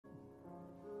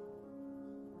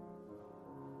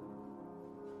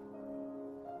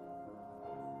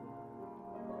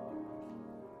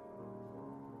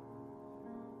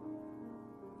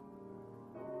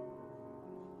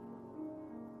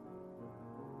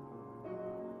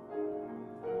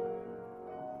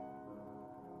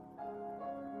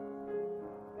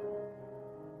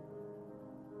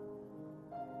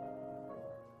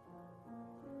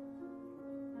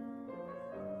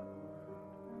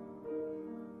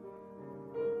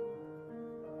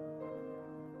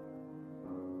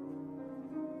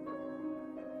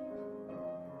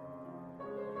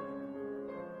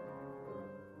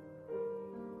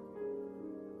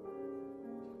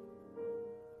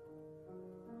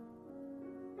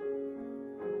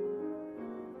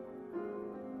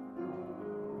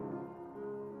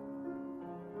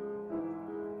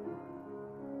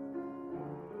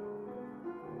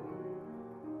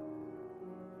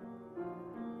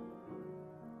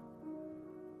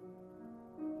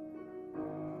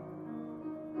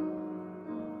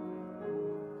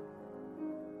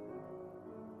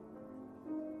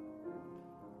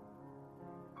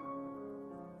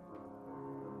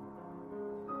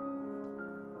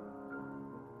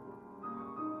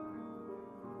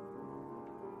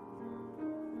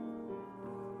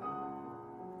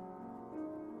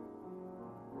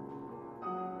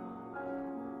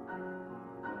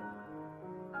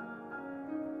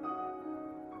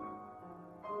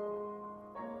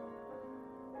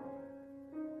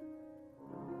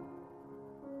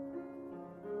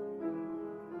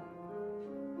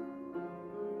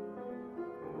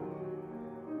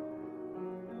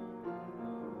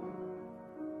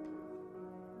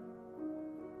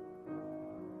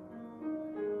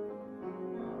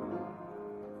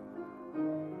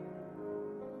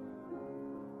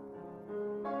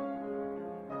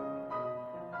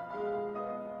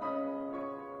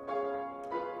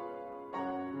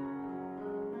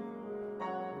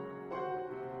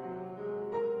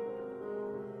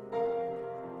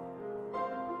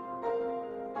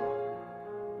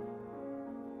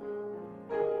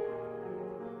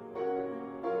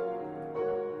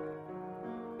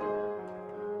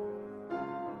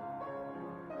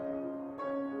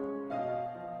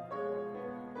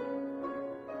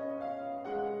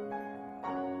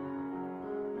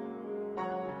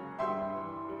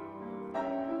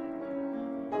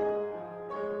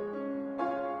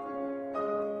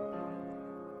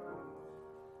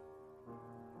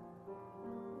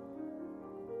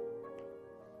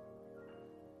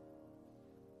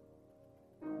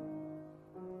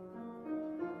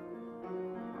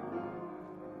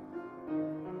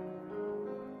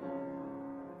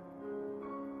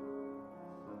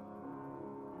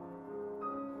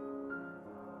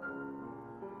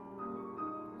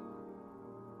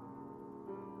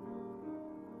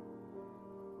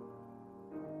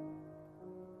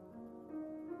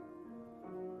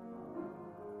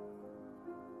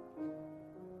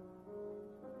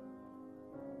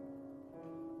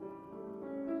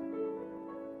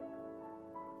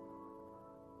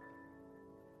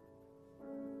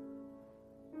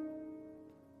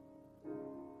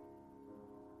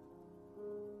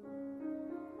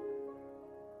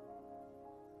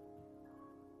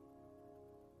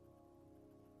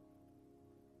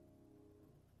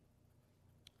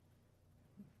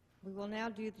We will now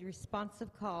do the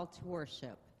responsive call to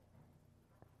worship.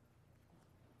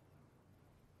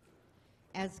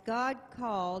 As God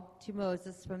called to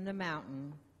Moses from the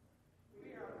mountain,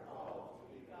 we are called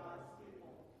to be God's people.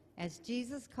 As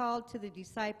Jesus called to the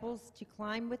disciples to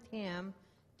climb with him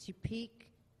to peak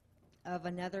of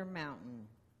another mountain,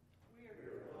 We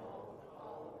are called to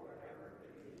follow wherever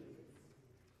it leads.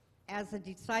 as the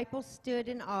disciples stood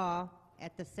in awe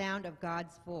at the sound of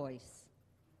God's voice,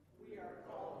 We are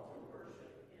called to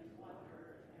worship in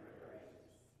wonder and praise.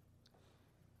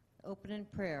 open in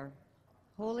prayer.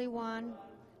 Holy One,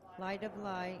 light of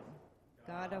light,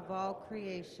 God of all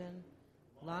creation,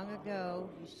 long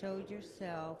ago you showed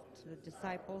yourself to the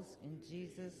disciples in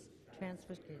Jesus'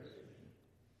 transfiguration,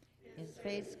 his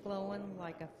face glowing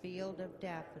like a field of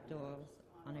daffodils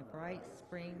on a bright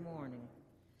spring morning.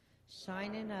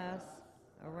 Shine in us,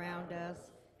 around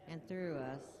us, and through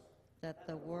us, that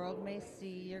the world may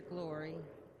see your glory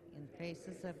in the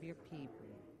faces of your people,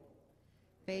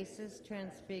 faces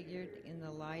transfigured in the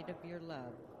light of your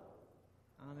love.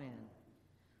 Amen.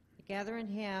 The gathering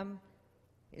hymn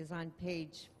is on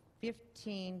page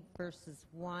 15, verses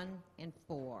 1 and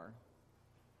 4.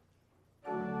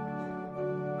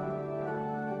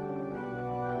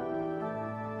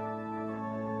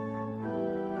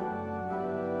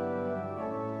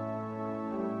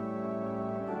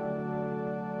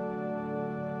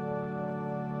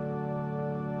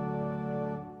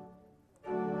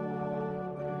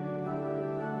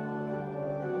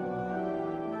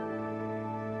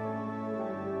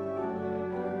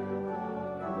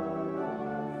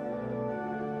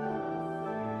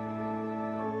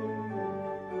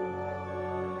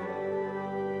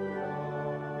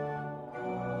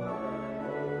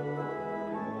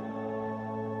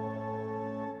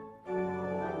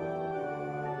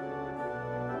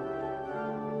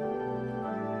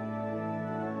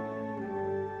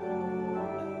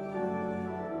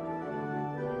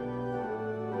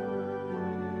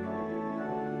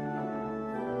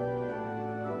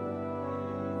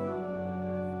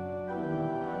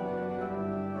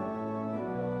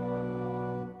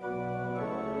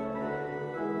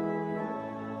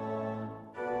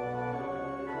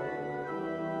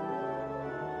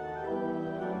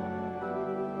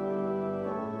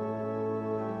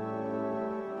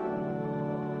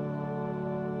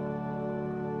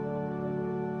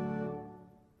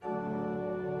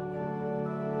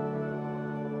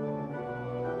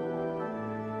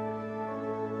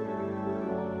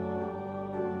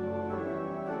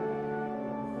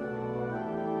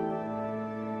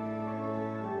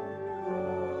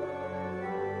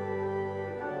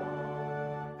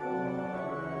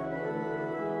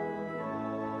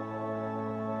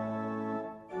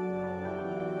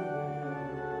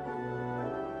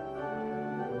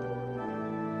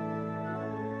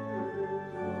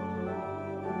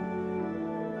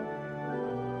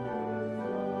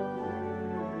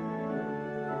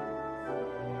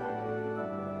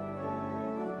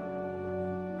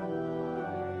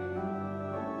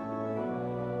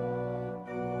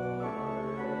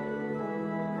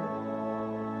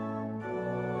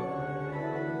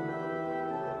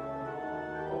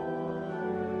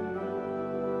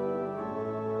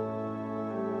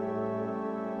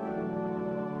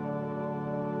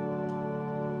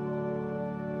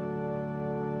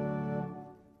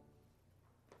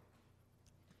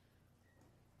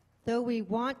 Though we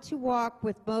want to walk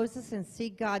with Moses and see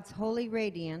God's holy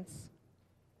radiance,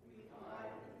 We hide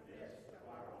in the midst of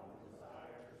our own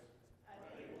desires,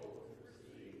 unable to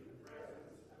perceive the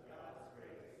presence of God's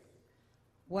grace.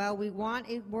 while we want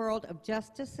a world of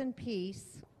justice and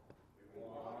peace, We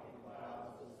walk in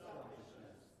clouds of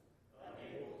selfishness,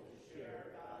 unable to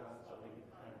share God's loving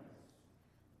kindness.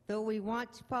 though we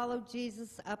want to follow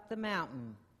Jesus up the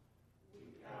mountain, We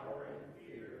cower in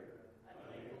fear,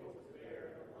 unable to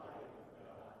bear the light of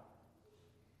God.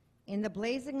 in the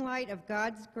blazing light of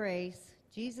God's grace,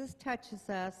 Jesus touches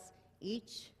us,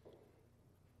 each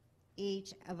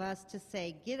of us, to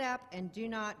say, "Get up and do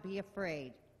not be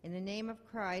afraid. In the name of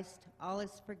Christ, all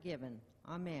is forgiven."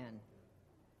 Amen.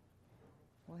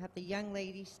 We'll have the young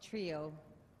ladies trio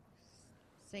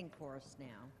sing for us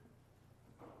now.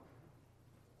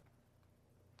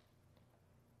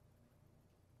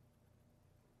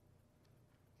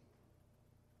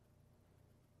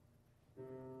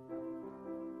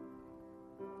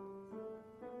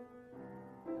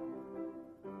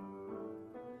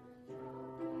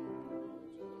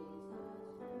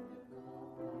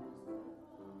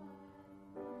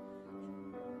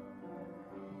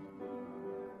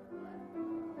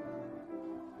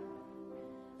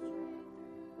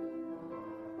 Straight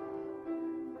through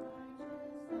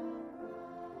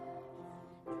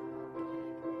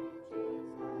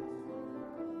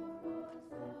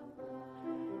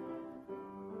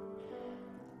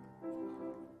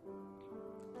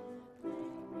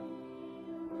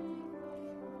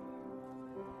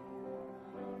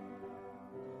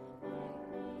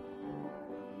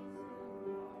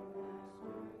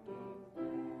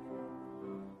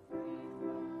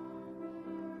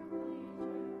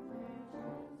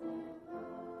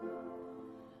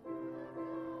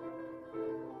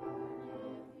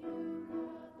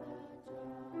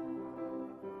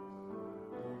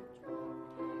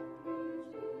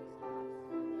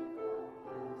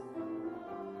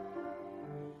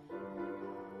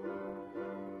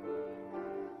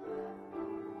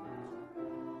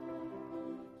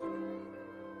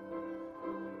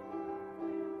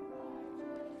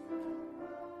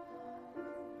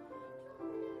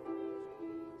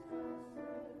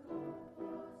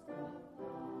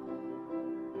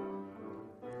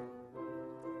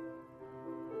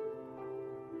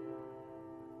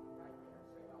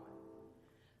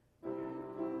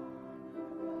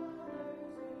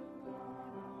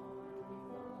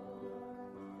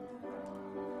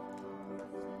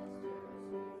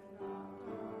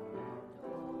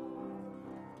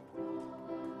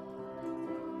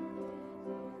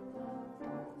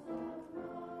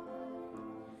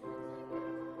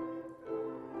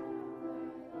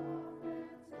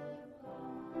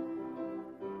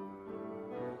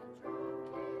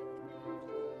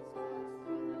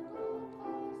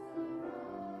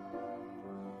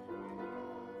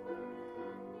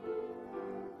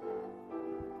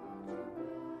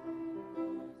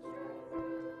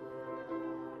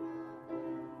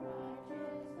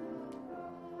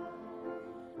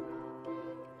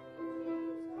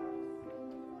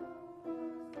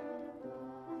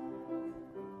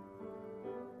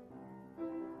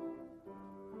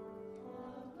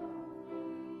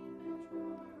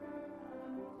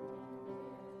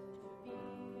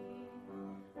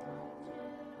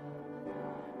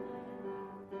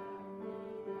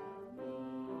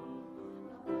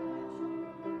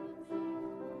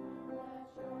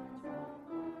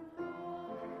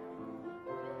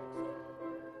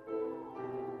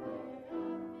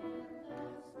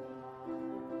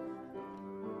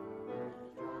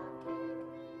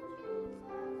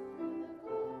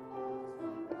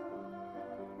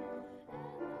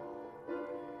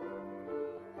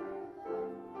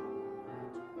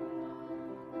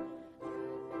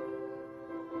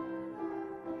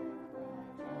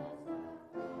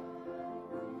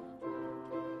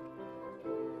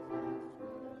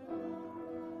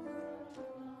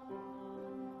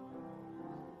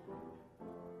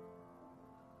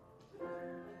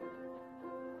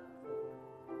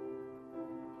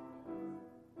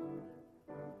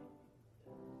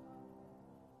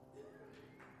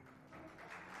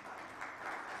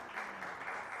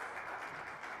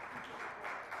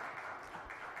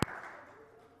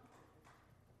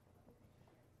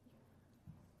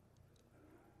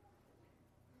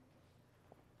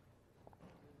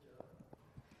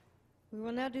We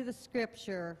will now do the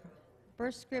scripture.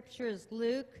 First scripture is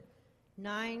Luke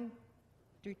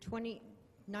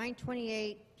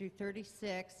 9:28 through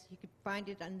 36. You can find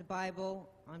it in the Bible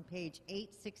on page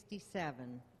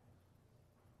 867.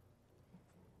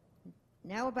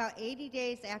 Now about 80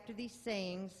 days after these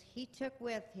sayings, he took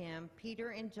with him Peter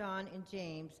and John and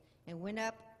James and went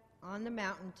up on the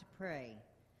mountain to pray.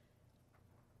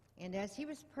 And as he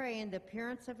was praying, the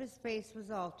appearance of his face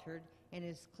was altered, and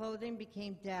his clothing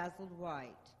became dazzled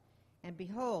white. And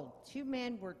behold, two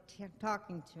men were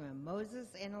talking to him,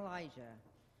 Moses and Elijah,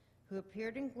 who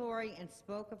appeared in glory and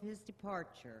spoke of his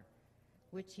departure,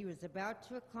 which he was about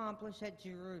to accomplish at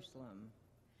Jerusalem.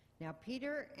 Now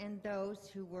Peter and those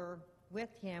who were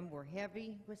with him were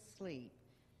heavy with sleep,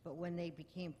 but when they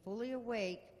became fully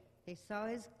awake, they saw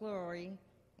his glory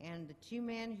and the two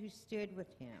men who stood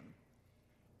with him.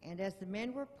 And as the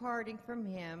men were parting from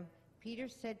him, Peter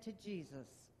said to Jesus,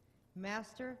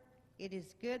 "Master, it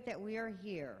is good that we are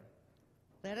here.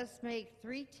 Let us make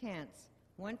 3 tents,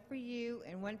 one for you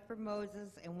and one for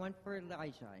Moses and one for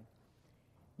Elijah."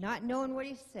 Not knowing what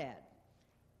he said,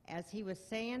 as he was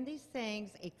saying these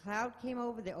things, a cloud came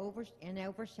over and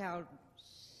overshadowed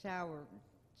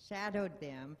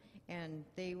them, and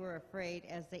they were afraid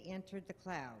as they entered the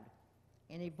cloud.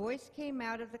 And a voice came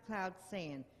out of the cloud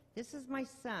saying, "This is my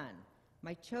son,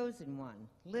 my chosen one.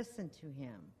 Listen to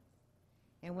him."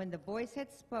 And when the voice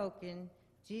had spoken,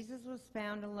 Jesus was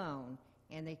found alone,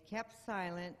 and they kept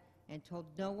silent and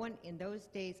told no one in those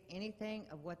days anything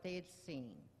of what they had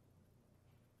seen.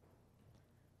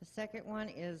 The second one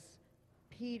is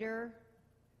Peter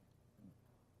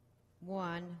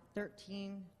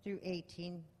 1:13 through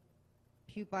 18,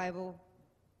 Pew Bible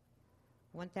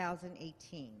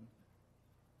 1018.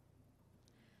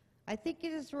 I think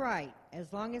it is right,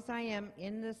 as long as I am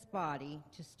in this body,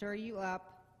 to stir you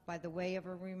up by the way of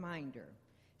a reminder,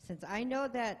 since I know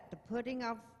that the putting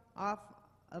off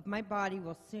of my body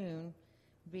will soon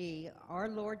be our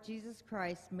Lord Jesus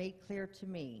Christ made clear to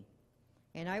me.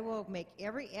 And I will make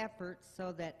every effort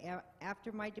so that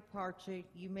after my departure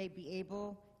you may be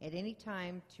able at any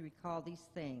time to recall these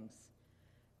things.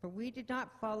 For we did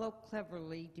not follow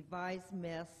cleverly devised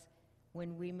myths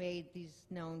when we made these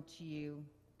known to you,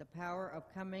 the power of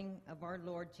coming of our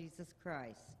Lord Jesus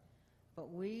Christ. But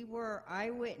we were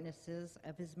eyewitnesses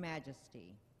of his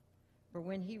majesty. For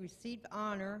when he received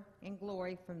honor and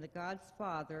glory from the God's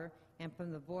Father, and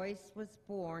from the voice was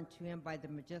borne to him by the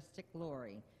majestic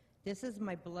glory, "This is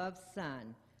my beloved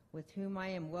Son, with whom I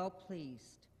am well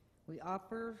pleased." We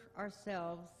offer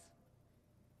ourselves,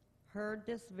 heard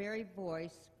this very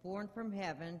voice born from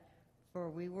heaven, for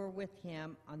we were with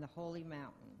him on the holy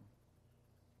mountain.